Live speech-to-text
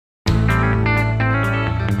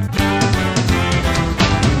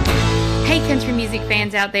music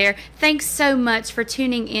fans out there. Thanks so much for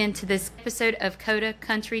tuning in to this episode of Coda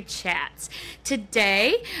Country Chats.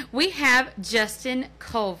 Today, we have Justin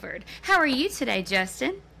Colvard. How are you today,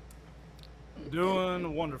 Justin?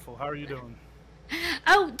 Doing wonderful. How are you doing?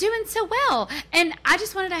 Oh, doing so well. And I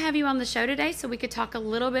just wanted to have you on the show today so we could talk a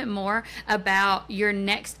little bit more about your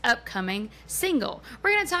next upcoming single.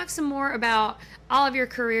 We're going to talk some more about all of your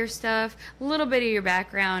career stuff, a little bit of your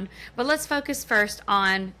background, but let's focus first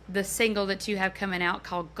on the single that you have coming out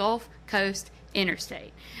called Coast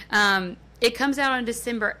Interstate. It comes out on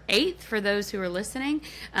December 8th for those who are listening.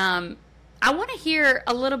 I want to hear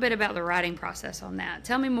a little bit about the writing process on that.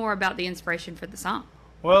 Tell me more about the inspiration for the song.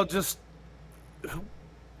 Well, just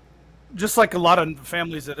like a lot of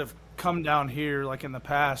families that have come down here, like in the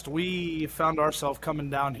past, we found ourselves coming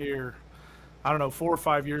down here, I don't know, 4 or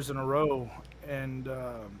 5 years in a row. And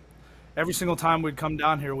every single time we'd come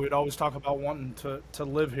down here, we'd always talk about wanting to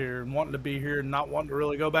live here and wanting to be here and not wanting to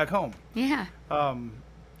really go back home. Yeah.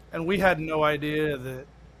 And we had no idea that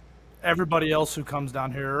everybody else who comes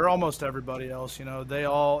down here, or almost everybody else, you know,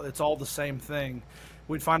 it's all the same thing.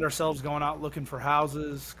 We'd find ourselves going out looking for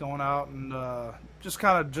houses, going out and just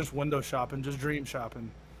window shopping, just dream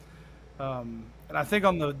shopping. And I think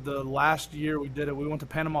on the last year we did it, we went to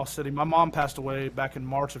Panama City. My mom passed away back in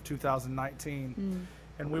March of 2019.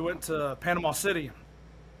 And we went to Panama City.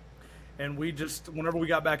 And whenever we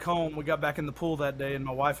got back home, we got back in the pool that day, and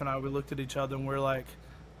my wife and I, we looked at each other and we're like,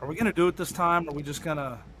 are we going to do it this time? Or are we just going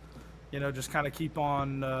to, just kind of keep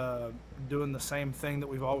on doing the same thing that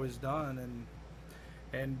we've always done?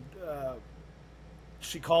 And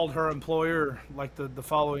she called her employer like the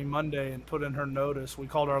following Monday and put in her notice. We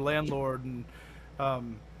called our landlord, and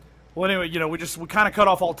well, anyway, we kind of cut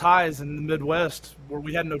off all ties in the Midwest where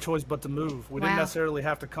we had no choice but to move. We didn't necessarily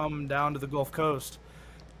have to come down to the Gulf Coast,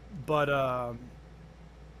 but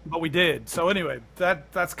we did. So anyway,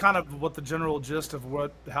 that's kind of what the general gist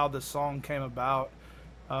of how this song came about.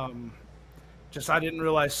 I didn't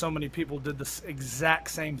realize so many people did this exact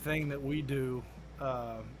same thing that we do.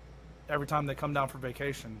 Every time they come down for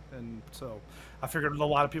vacation, and so I figured a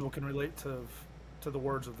lot of people can relate to the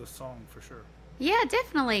words of this song for sure. Yeah,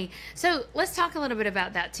 definitely. So let's talk a little bit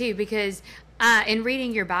about that too, because in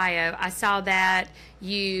reading your bio, I saw that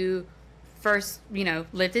you first,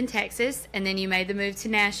 lived in Texas, and then you made the move to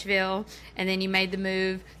Nashville, and then you made the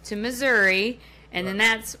move to Missouri, and then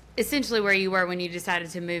that's essentially where you were when you decided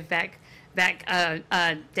to move back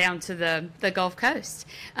down to the Gulf Coast.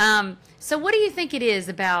 So what do you think it is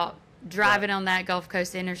about driving on that Gulf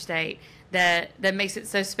Coast Interstate that makes it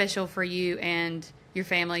so special for you and your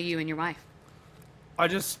family, you and your wife? You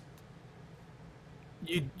just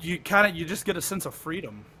get a sense of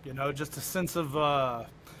freedom, just a sense of,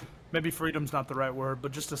 maybe freedom's not the right word,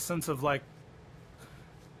 but just a sense of like,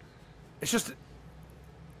 it's just,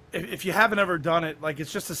 if you haven't ever done it, like,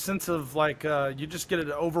 it's just a sense of like, you just get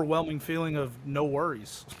an overwhelming feeling of no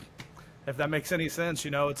worries, if that makes any sense.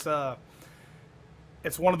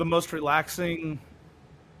 It's one of the most relaxing.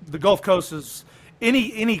 The Gulf Coast is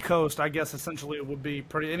any coast, I guess, essentially it would be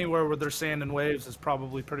pretty, anywhere where there's sand and waves is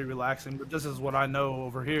probably pretty relaxing, but this is what I know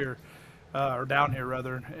over here, or down here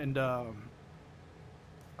rather. And I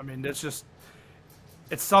mean, it's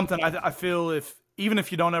something I feel even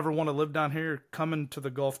if you don't ever want to live down here, coming to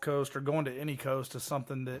the Gulf Coast or going to any coast is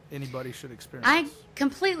something that anybody should experience. I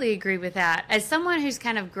completely agree with that. As someone who's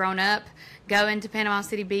kind of grown up going to Panama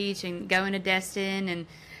City Beach and going to Destin and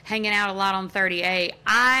hanging out a lot on 38,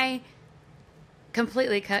 I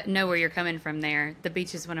completely know where you're coming from there. The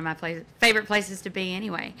beach is one of my favorite places to be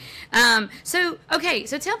anyway. So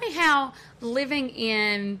tell me how living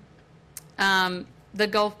in the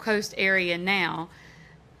Gulf Coast area now,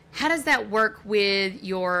 how does that work with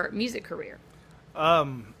your music career?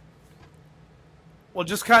 Well,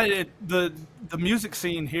 just kind of the music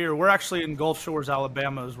scene here. We're actually in Gulf Shores,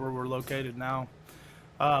 Alabama, is where we're located now.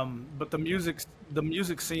 But the music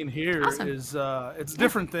scene here is it's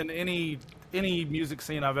different than any music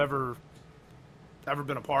scene I've ever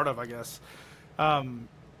been a part of, I guess.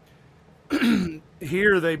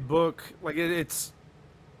 Here they book like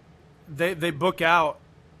they book out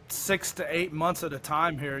 6 to 8 months at a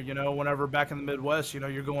time here, whenever back in the Midwest,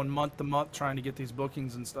 you're going month to month trying to get these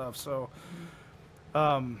bookings and stuff. So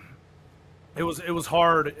it was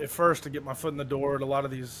hard at first to get my foot in the door at a lot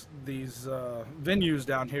of these venues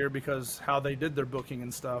down here because how they did their booking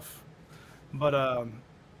and stuff. But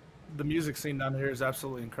the music scene down here is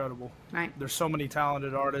absolutely incredible. Right. There's so many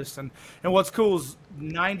talented artists, and what's cool is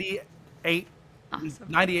 98%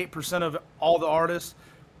 of all the artists,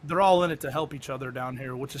 they're all in it to help each other down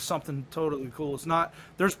here, which is something totally cool.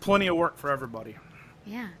 There's plenty of work for everybody.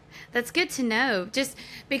 Yeah, that's good to know. Just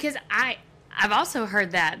because I've also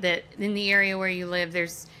heard that in the area where you live,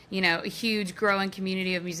 there's a huge growing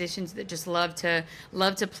community of musicians that just love to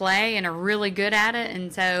play and are really good at it.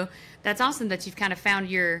 And so that's awesome that you've kind of found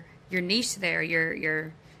your niche there,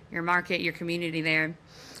 your market, your community there.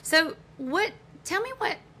 So tell me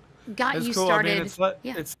what got It's you cool. started. I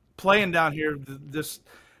mean, it's playing down here. This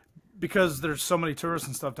because there's so many tourists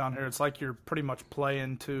and stuff down here. It's like you're pretty much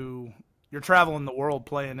you're traveling the world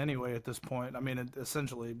playing anyway at this point. I mean,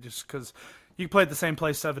 essentially, just because you play at the same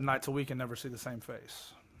place 7 nights a week and never see the same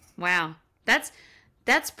face. Wow, that's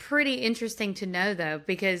pretty interesting to know, though,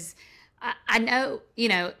 because I know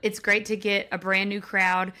it's great to get a brand new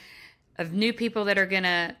crowd of new people that are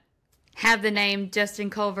gonna have the name Justin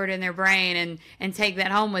Colvard in their brain and take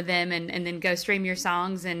that home with them and then go stream your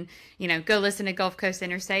songs and go listen to Gulf Coast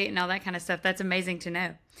Interstate and all that kind of stuff. That's amazing to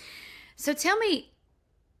know. So tell me,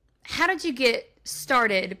 how did you get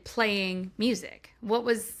started playing music? What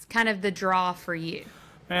was kind of the draw for you?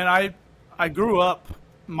 Man, I grew up.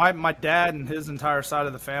 My dad and his entire side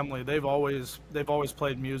of the family, they've always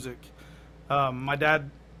played music. My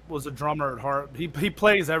dad was a drummer at heart. He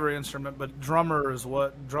plays every instrument, but drums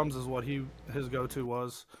is what his go-to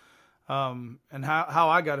was. And how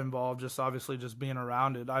I got involved, just obviously just being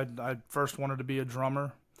around it. I first wanted to be a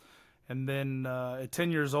drummer, and then at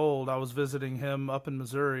 10 years old, I was visiting him up in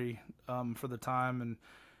Missouri for the time, and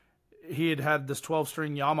he had this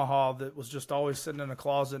 12-string Yamaha that was just always sitting in a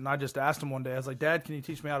closet. And I just asked him one day, I was like, "Dad, can you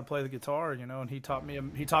teach me how to play the guitar?" And he taught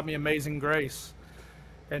me Amazing Grace.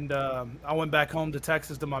 And I went back home to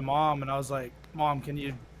Texas to my mom, and I was like, "Mom,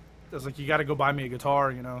 I was like, you got to go buy me a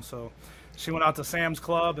guitar, So she went out to Sam's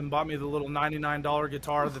Club and bought me the little $99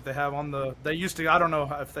 guitar that they have they used to, I don't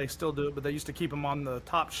know if they still do it, but they used to keep them on the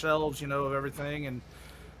top shelves, of everything. And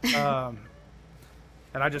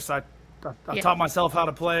and I taught myself how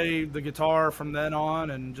to play the guitar from then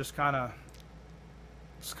on, and just kind of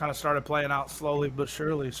started playing out slowly but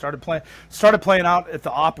surely. Started playing out at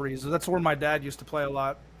the Opry's. That's where my dad used to play a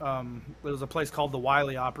lot. There was a place called the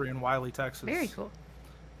Wiley Opry in Wiley, Texas. Very cool.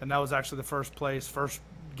 And that was actually the first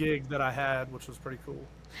gig that I had, which was pretty cool.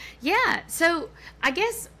 Yeah. So I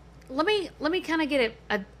guess let me kind of get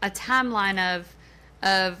a timeline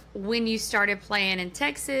of when you started playing in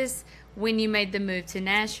Texas, when you made the move to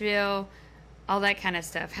Nashville, all that kind of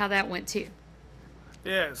stuff. How that went too.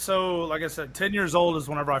 Yeah, so like I said, 10 years old is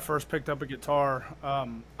whenever I first picked up a guitar.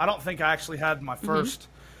 I don't think I actually had my first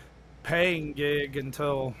paying gig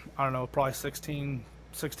until, I don't know, probably 16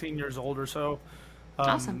 years old or so.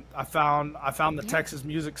 Awesome. I found the Texas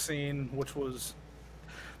music scene, which was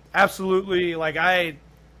absolutely, like, I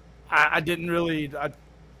didn't really,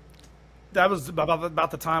 that was about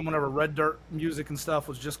the time whenever Red Dirt music and stuff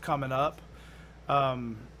was just coming up.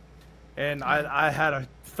 And I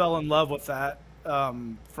fell in love with that.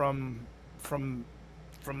 From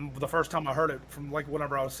the first time I heard it, from like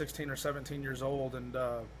whenever I was 16 or 17 years old. And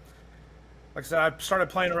like I said, I started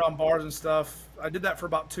playing around bars and stuff. I did that for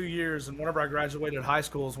about 2 years, and whenever I graduated high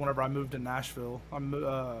school is whenever I moved to Nashville.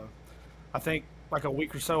 I think like a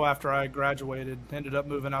week or so after I graduated, ended up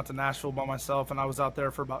moving out to Nashville by myself, and I was out there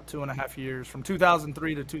for about 2.5 years, from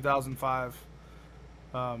 2003 to 2005.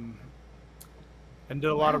 And did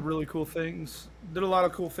a lot of really cool things. Did a lot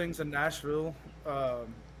of cool things in Nashville.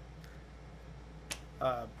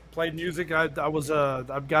 Played music. I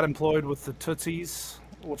got employed with the Tootsies,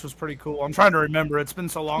 which was pretty cool. I'm trying to remember. It's been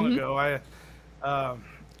so long ago. I'm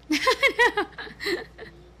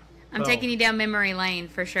taking you down memory lane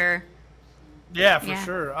for sure. Yeah, for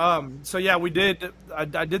sure. So yeah, we did. I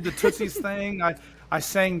did the Tootsies thing. I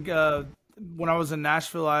sang when I was in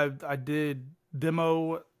Nashville. I did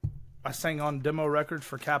demo. I sang on demo records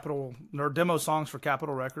for demo songs for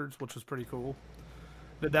Capitol Records, which was pretty cool.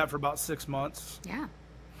 Did that for about 6 months. Yeah.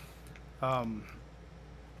 And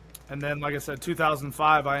then, like I said,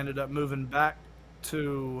 2005, I ended up moving back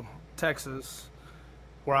to Texas,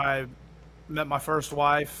 where I met my first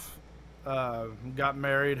wife, got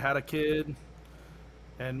married, had a kid,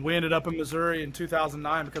 and we ended up in Missouri in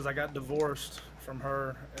 2009 because I got divorced from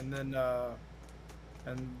her, and then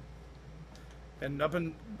And up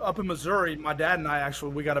in Missouri, my dad and I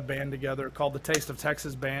we got a band together called the Taste of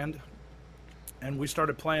Texas Band, and we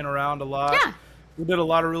started playing around a lot. Yeah. We did a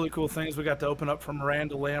lot of really cool things. We got to open up for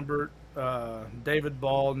Miranda Lambert, David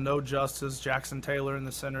Ball, No Justice, Jackson Taylor and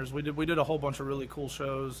the Sinners. We did a whole bunch of really cool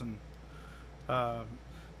shows, and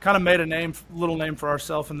kind of made a little name for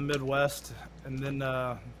ourselves in the Midwest. And then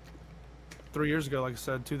 3 years ago, like I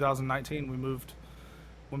said, 2019, we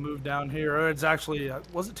moved down here. Or it's actually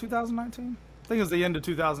was it 2019? I think it was the end of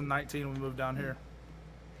 2019 we moved down here.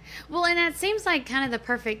 Well, and that seems like kind of the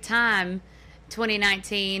perfect time,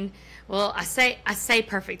 2019. Well, I say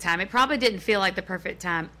perfect time. It probably didn't feel like the perfect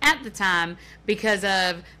time at the time because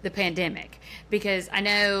of the pandemic. Because I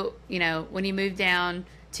know, when you move down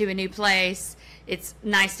to a new place, it's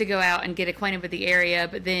nice to go out and get acquainted with the area,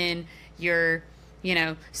 but then you're,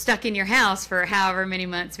 stuck in your house for however many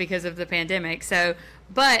months because of the pandemic. So,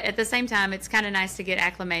 but at the same time, it's kind of nice to get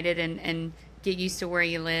acclimated and get used to where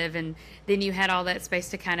you live. And then you had all that space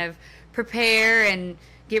to kind of prepare and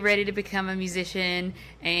get ready to become a musician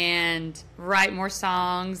and write more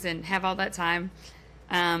songs and have all that time.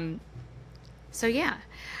 So yeah,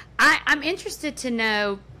 I'm interested to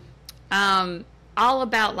know all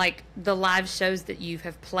about like the live shows that you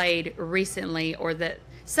have played recently, or that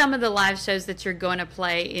some of the live shows that you're going to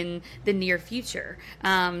play in the near future.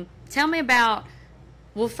 Tell me about,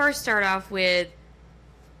 we'll first start off with,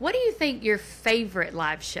 what do you think your favorite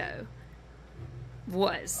live show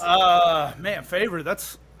was? Man, favorite,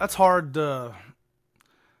 that's hard to,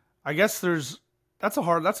 I guess that's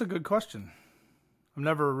a good question. I've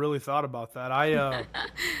never really thought about that. I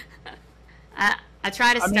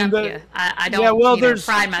try to stump you. I don't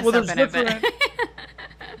pride myself in it, but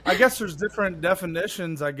I guess there's different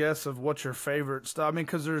definitions, I guess, of what's your favorite stuff. I mean,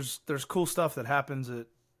 because there's cool stuff that happens at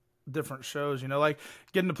different shows, like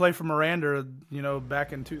getting to play for Miranda,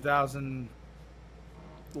 back in 2000,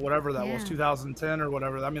 whatever that was, 2010 or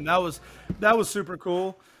whatever. I mean, that was super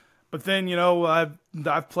cool. But then,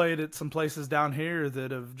 I've played at some places down here that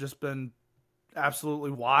have just been absolutely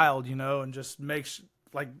wild, and just makes,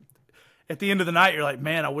 like, at the end of the night, you're like,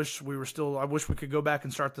 man, I wish we could go back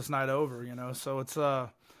and start this night over, So it's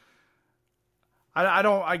I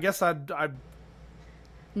don't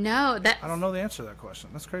know the answer to that question.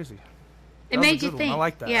 That's crazy. It made you think. I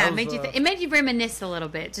like that. Yeah, it made you reminisce a little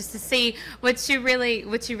bit, just to see what you really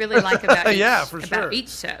like about each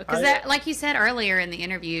show. Because like you said earlier in the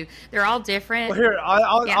interview, they're all different. Well, here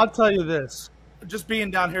I'll tell you this. Just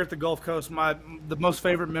being down here at the Gulf Coast, the most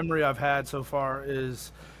favorite memory I've had so far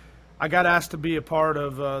is I got asked to be a part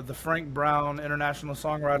of the Frank Brown International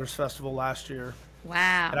Songwriters Festival last year.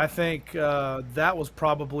 Wow. And I think that was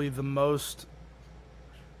probably the most.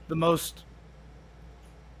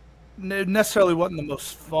 It necessarily wasn't the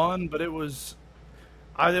most fun, but it was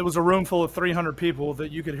a room full of 300 people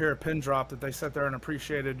that you could hear a pin drop, that they sat there and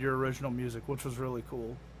appreciated your original music, which was really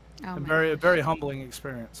cool. Oh, and a very humbling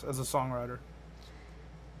experience as a songwriter.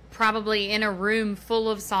 Probably in a room full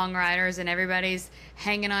of songwriters and everybody's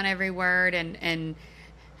hanging on every word and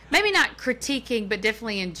maybe not critiquing, but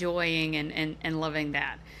definitely enjoying and loving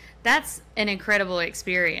that. That's an incredible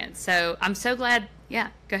experience. So I'm so glad. Yeah,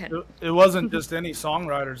 go ahead. It wasn't just any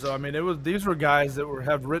songwriters, though. I mean, these were guys that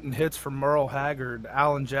have written hits for Merle Haggard,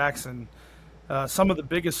 Alan Jackson, some of the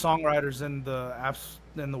biggest songwriters in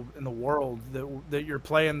the world that you're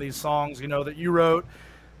playing these songs, that you wrote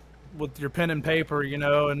with your pen and paper,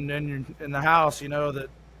 and then you're in the house, that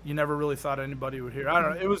you never really thought anybody would hear. I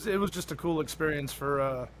don't know. It was just a cool experience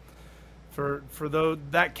for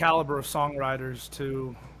that caliber of songwriters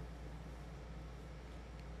to.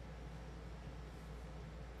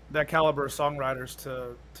 That caliber of songwriters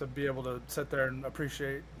to be able to sit there and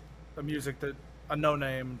appreciate a music that a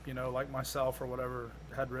no-name, like myself or whatever,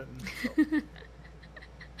 had written. So.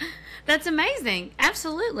 That's amazing.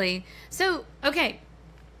 Absolutely. So, okay,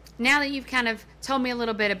 now that you've kind of told me a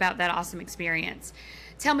little bit about that awesome experience,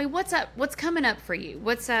 tell me what's coming up for you.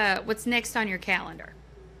 What's next on your calendar?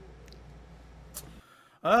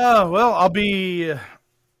 Well, I'll be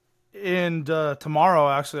tomorrow,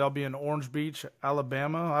 actually, I'll be in Orange Beach,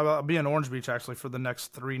 Alabama. I'll be in Orange Beach, actually, for the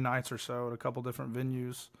next 3 nights or so at a couple different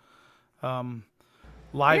venues.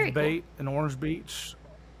 Live Bait in Orange Beach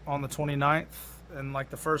on the 29th. And like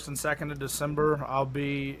the 1st and 2nd of December, I'll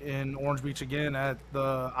be in Orange Beach again at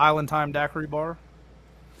the Island Time Daiquiri Bar.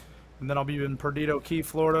 And then I'll be in Perdido Key,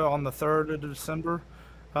 Florida on the 3rd of December.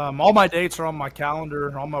 All my dates are on my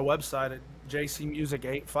calendar, on my website at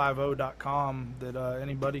jcmusic850.com that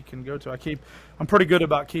anybody can go to. I'm pretty good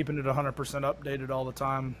about keeping it 100% updated all the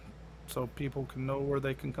time so people can know where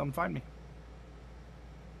they can come find me.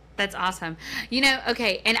 That's awesome.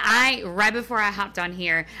 Okay, and right before I hopped on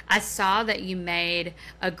here, I saw that you made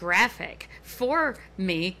a graphic for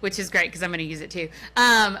me, which is great because I'm going to use it too,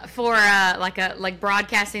 for like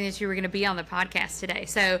broadcasting that you were going to be on the podcast today.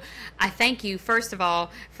 So I thank you, first of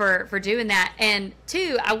all, for doing that. And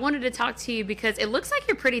two, I wanted to talk to you because it looks like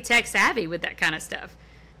you're pretty tech savvy with that kind of stuff.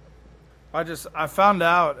 I found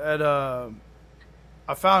out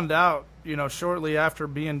shortly after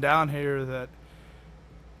being down here that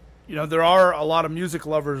there are a lot of music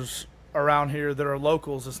lovers around here that are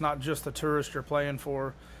locals. It's not just the tourists you're playing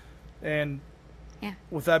for. And Yeah.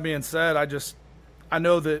 with that being said, I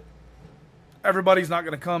know that everybody's not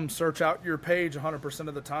going to come search out your page 100%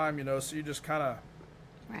 of the time, you know, so you just kind of,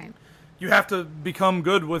 Right. you have to become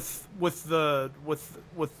good with the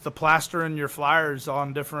plastering your flyers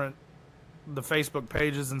on the Facebook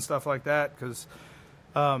pages and stuff like that, because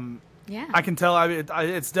Yeah. I can tell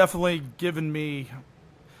it's definitely given me,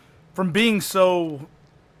 from being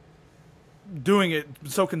doing it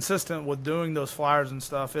so consistent with doing those flyers and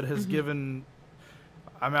stuff, it has given,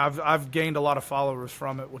 I mean, I've gained a lot of followers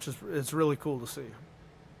from it, which is, it's really cool to see.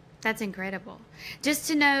 That's incredible. Just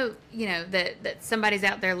to know, you know, that somebody's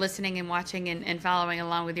out there listening and watching and following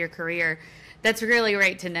along with your career. That's really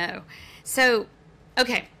great to know. So,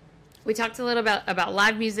 okay, we talked a little about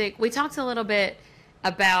live music. We talked a little bit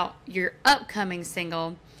about your upcoming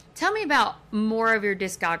single. Tell me about more of your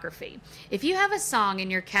discography. If you have a song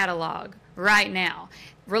in your catalog right now,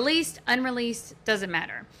 released, unreleased, doesn't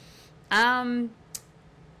matter.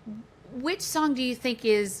 Which song do you think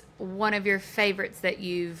is one of your favorites that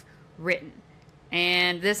you've written?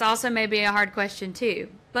 And this also may be a hard question too,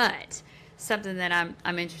 but something that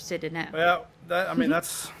I'm interested to know. Yeah, I mean,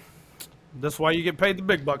 that's why you get paid the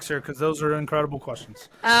big bucks here, because those are incredible questions.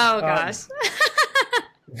 Oh gosh.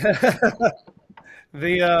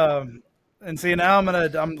 And see, now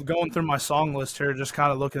I'm going through my song list here, just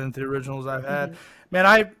kind of looking at the originals I've had.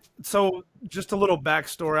 Man, so just a little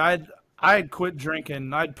backstory. I had quit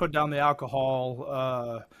drinking. I'd put down the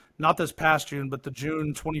alcohol, not this past June, but the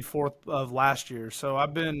June 24th of last year. So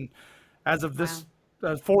I've been, as of this,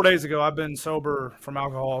 4 days ago, I've been sober from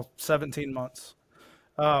alcohol 17 months.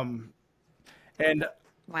 And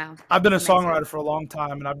Wow. I've been a songwriter for a long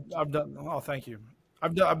time, and I've done. Oh, thank you.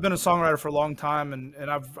 I've been a songwriter for a long time, and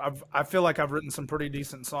I feel like I've written some pretty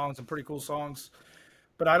decent songs and pretty cool songs,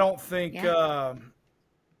 but I don't think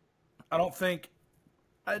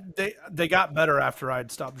they got better after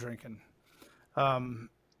I'd stopped drinking.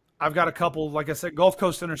 I've got a couple, like I said, Gulf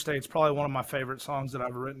Coast Interstate is probably one of my favorite songs that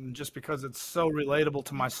I've written, just because it's so relatable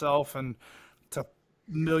to myself and to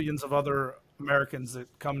millions of other Americans that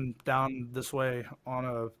come down this way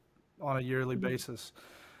on a yearly basis.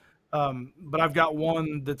 But I've got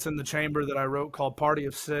one that's in the chamber that I wrote called Party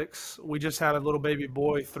of Six. We just had a little baby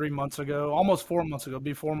boy 3 months ago, almost 4 months ago,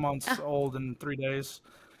 be 4 months old in 3 days,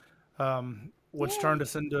 which turned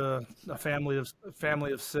us into a family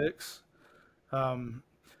of six.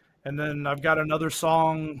 And then I've got another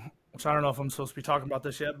song, which I don't know if I'm supposed to be talking about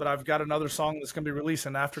this yet, but I've got another song that's going to be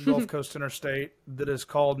releasing after Gulf Coast Interstate that is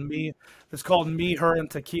called Me. It's called Me, Her, and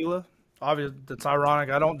Tequila. Obviously, that's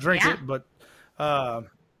ironic. I don't drink it, but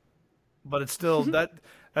it's still that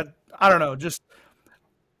I don't know. Just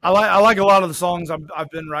I like a lot of the songs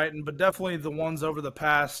I've been writing, but definitely the ones over the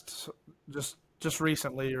past just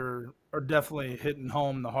recently are definitely hitting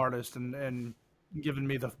home the hardest and giving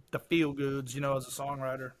me the feel goods, you know, as a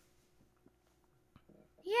songwriter.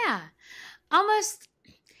 Yeah. Almost,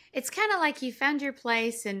 it's kind of like you found your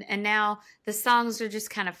place, and now the songs are just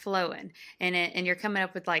kind of flowing, and you're coming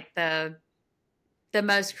up with like the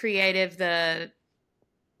most creative, the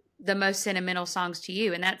most sentimental songs to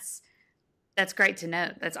you, and that's great to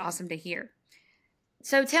know. That's awesome to hear.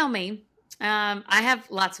 So tell me, I have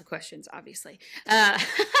lots of questions, obviously.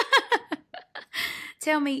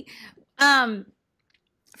 Tell me,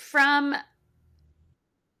 from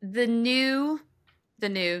the new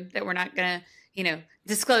that we're not gonna,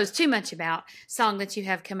 disclose too much about, song that you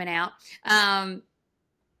have coming out,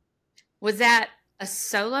 was that a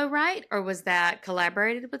solo write, or was that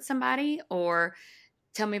collaborated with somebody? Or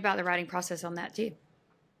tell me about the writing process on that too.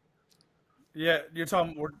 Yeah, you're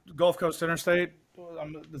talking Gulf Coast Interstate.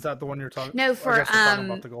 Is that the one you're talking? No, I for guess we're talking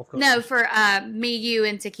about the Gulf Coast. no, for Me, You,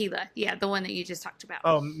 and Tequila. Yeah, the one that you just talked about.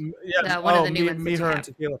 Oh, yeah. One of the new ones Me, that you Her, have. and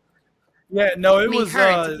Tequila. Yeah, no, it Me, was Her,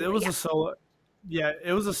 and Tequila, it was yeah. a solo. Yeah,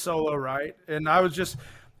 it was a solo write, and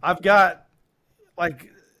I've got like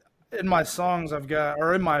in my songs,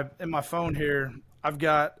 or in my phone here,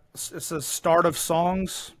 it says start of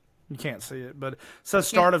songs. You can't see it, but it says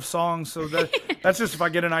start of songs. So that's just if I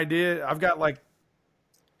get an idea. I've got like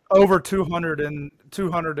over 200 in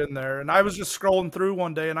there, and I was just scrolling through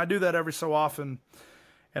one day, and I do that every so often,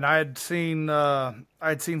 and I had seen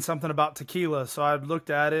something about tequila, so I looked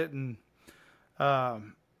at it, and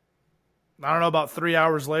I don't know, about 3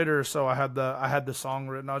 hours later or so, I had the song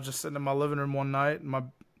written. I was just sitting in my living room one night,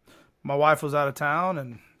 and my wife was out of town,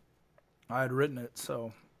 and I had written it.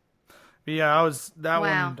 So yeah, I was that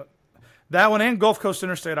one and Gulf Coast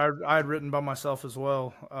Interstate I had written by myself as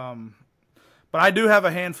well. But I do have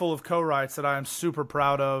a handful of co-writes that I am super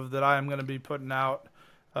proud of that I am going to be putting out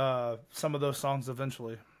some of those songs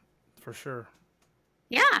eventually, for sure.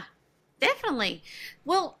 Yeah, definitely.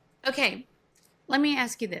 Well, okay, let me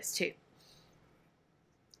ask you this too.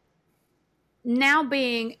 Now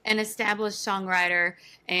being an established songwriter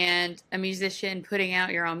and a musician putting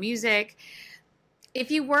out your own music,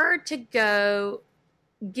 if you were to go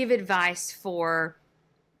give advice for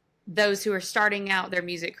those who are starting out their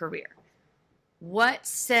music career, what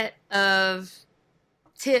set of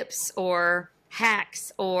tips or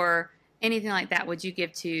hacks or anything like that would you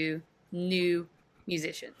give to new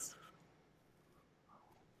musicians?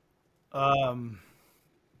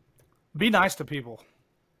 Be nice to people.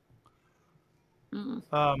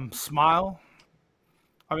 Mm, Smile.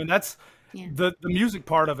 I mean, that's yeah, the music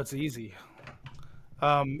part of it's easy.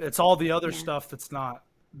 It's all the other yeah, stuff that's not.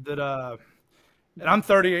 That and I'm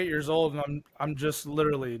 38 years old, and I'm just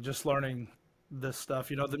literally just learning this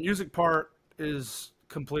stuff. You know, the music part is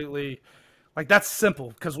completely like that's simple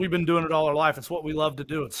because we've been doing it all our life. It's what we love to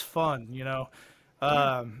do. It's fun, you know.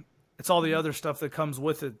 yeah, It's all the other stuff that comes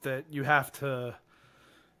with it that you have to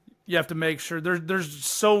make sure there's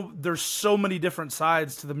so many different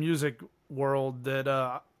sides to the music world that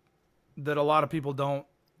a lot of people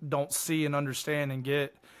don't see and understand and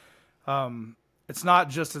get. It's not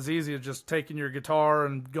just as easy as just taking your guitar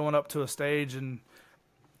and going up to a stage and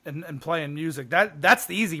playing music. That's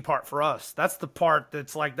the easy part for us. That's the part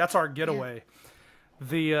that's like that's our yeah. getaway.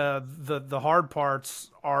 The hard parts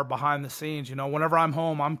are behind the scenes. You know, whenever I'm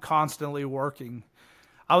home, I'm constantly working.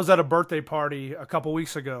 I was at a birthday party a couple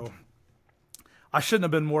weeks ago. I shouldn't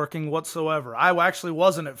have been working whatsoever. I actually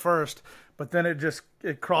wasn't at first, but then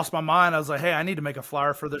it crossed my mind. I was like, hey, I need to make a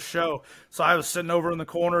flyer for this show. So I was sitting over in the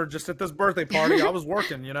corner just at this birthday party. I was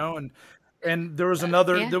working, you know, and there was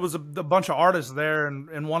Yeah. there was a bunch of artists there,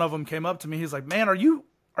 and one of them came up to me. He's like, man, do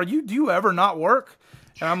you ever not work?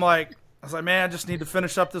 And I was like, man, I just need to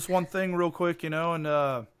finish up this one thing real quick, you know,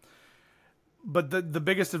 and but the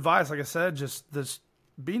biggest advice, like I said, just this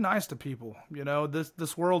be nice to people. You know,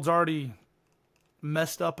 this world's already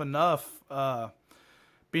messed up enough.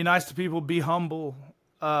 Be nice to people. Be humble.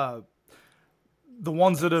 The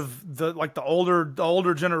ones that have the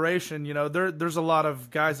older generation. You know, there's a lot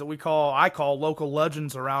of guys that I call local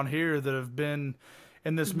legends around here that have been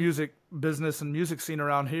in this Mhm. music business and music scene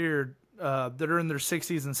around here. That are in their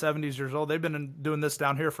 60s and 70s years old. They've been doing this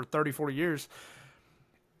down here for 30, 40 years.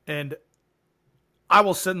 And I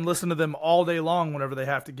will sit and listen to them all day long whenever they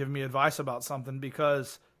have to give me advice about something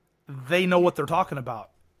because they know what they're talking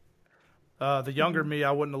about. The younger Mhm. me,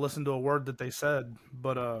 I wouldn't have listened to a word that they said,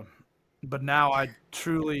 but now I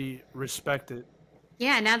truly respect it.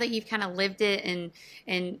 Yeah, now that you've kind of lived it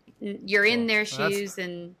and you're in So their that's shoes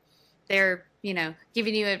and they're,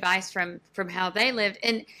 giving you advice from how they lived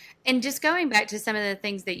and just going back to some of the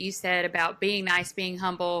things that you said about being nice, being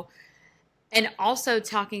humble, and also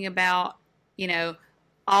talking about, you know,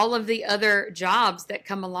 all of the other jobs that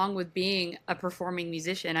come along with being a performing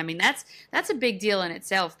musician. I mean, that's a big deal in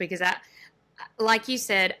itself because like you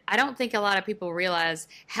said, I don't think a lot of people realize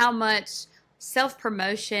how much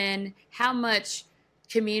self-promotion, how much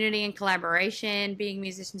community and collaboration being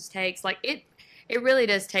musicians takes. Like it really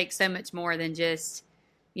does take so much more than just,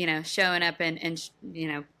 showing up and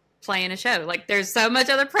playing a show. Like there's so much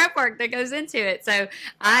other prep work that goes into it. So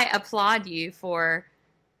I applaud you for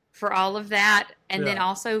all of that, and then yeah.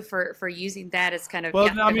 also for using that as kind of Well,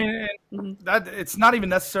 yeah. I Go ahead. mean, Hmm. that it's not even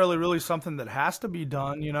necessarily really something that has to be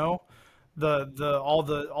done, you know. All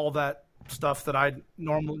that stuff that I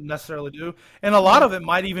normally necessarily do, and a lot Hmm. of it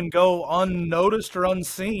might even go unnoticed or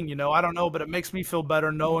unseen, you know. I don't know, but it makes me feel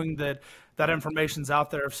better knowing that that information's out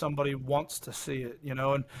there if somebody wants to see it, you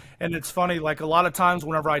know. And it's funny, like a lot of times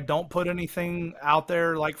whenever I don't put anything out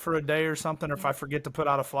there, like for a day or something, or if I forget to put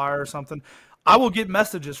out a flyer or something, I will get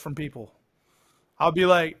messages from people. They'll be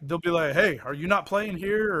like, "Hey, are you not playing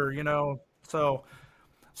here?" Or you know, so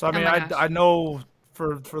I Oh mean, my I gosh. know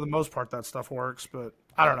for the most part that stuff works, but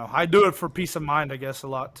I don't know. I do it for peace of mind, I guess, a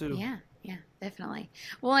lot too. Yeah, yeah, definitely.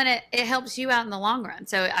 Well, and it helps you out in the long run.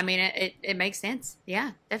 So, I mean, it makes sense.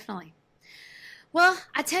 Yeah, definitely. Well,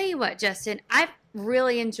 I tell you what, Justin, I've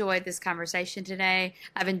really enjoyed this conversation today.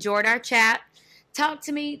 I've enjoyed our chat. Talk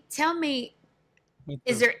to me. Tell me, Me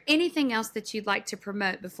is too. there anything else that you'd like to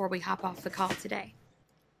promote before we hop off the call today?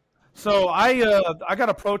 So I got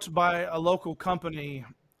approached by a local company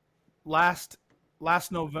last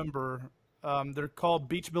last November. They're called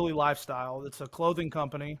Beach Billy Lifestyle. It's a clothing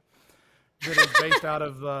company that is based out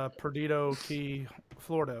of Perdido Key,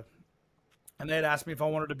 Florida. And they had asked me if I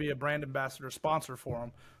wanted to be a brand ambassador sponsor for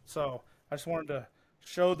them. So I just wanted to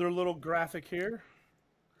show their little graphic here.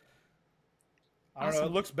 I don't know. It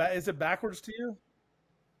Awesome. looks bad. Is it backwards to you?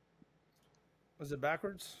 Was it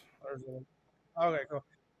backwards? Or is it... Okay, cool.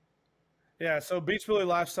 Yeah, so Beach Billy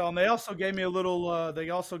Lifestyle, and they also gave me a little. They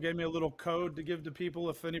also gave me a little code to give to people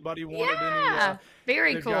if anybody wanted any. Yeah,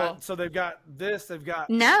 very They've cool. got, so they've got this. They've got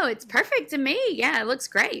No, it's perfect to me. Yeah, it looks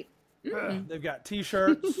great. they've got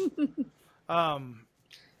T-shirts.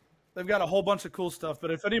 They've got a whole bunch of cool stuff. But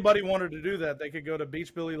if anybody wanted to do that, they could go to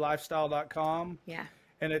beachbillylifestyle.com. Yeah.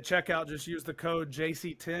 And at checkout, just use the code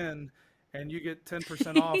JC10, and you get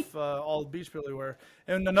 10% off all Beach Billy wear.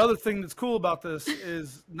 And another thing that's cool about this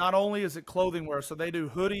is not only is it clothing wear, so they do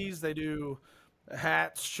hoodies, they do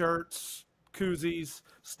hats, shirts, koozies,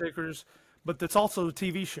 stickers, but it's also a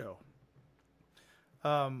TV show.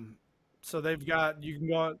 So they've got, you can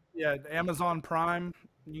go on, Amazon Prime,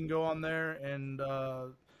 you can go on there and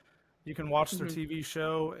you can watch their TV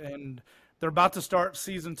show, and they're about to start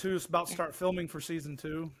season 2. It's about to start filming for season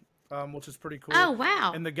 2, which is pretty cool. Oh,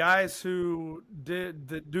 wow. And the guys who do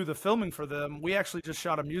the filming for them, we actually just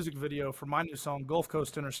shot a music video for my new song,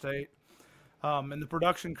 Coast Interstate. And the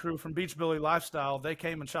production crew from Beach Billy Lifestyle, they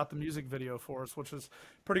came and shot the music video for us, which is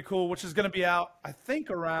pretty cool, which is going to be out, I think,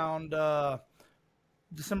 around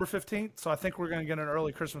December 15th. So I think we're going to get an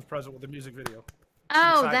early Christmas present with the music video.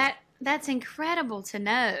 Oh, that's incredible to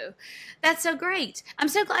know. That's so great. I'm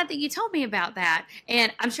so glad that you told me about that.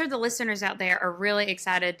 And I'm sure the listeners out there are really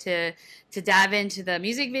excited to dive into the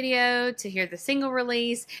music video, to hear the single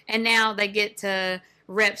release, and now they get to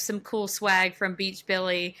rep some cool swag from Beach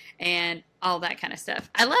Billy and all that kind of stuff.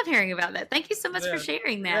 I love hearing about that. Thank you so much for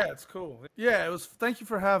sharing that. Yeah, it's cool. Yeah, it was. Thank you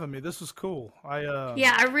for having me. This was cool. I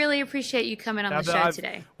really appreciate you coming on the show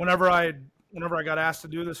today. Whenever I got asked to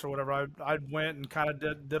do this or whatever, I went and kind of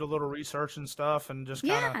did a little research and stuff, and just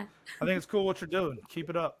kind of, I think it's cool what you're doing. Keep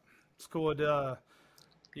it up. It's cool.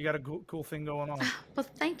 You got a cool thing going on. Well,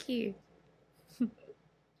 thank you.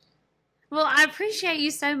 Well, I appreciate you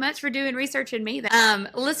so much for doing research in me.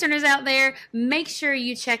 Listeners out there, make sure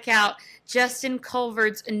you check out Justin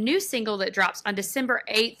Colvard's new single that drops on December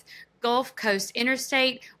 8th, Gulf Coast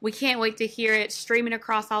Interstate. We can't wait to hear it streaming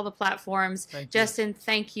across all the platforms. Justin,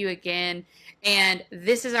 thank you again. And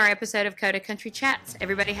this is our episode of Coda Country Chats.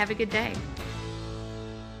 Everybody have a good day.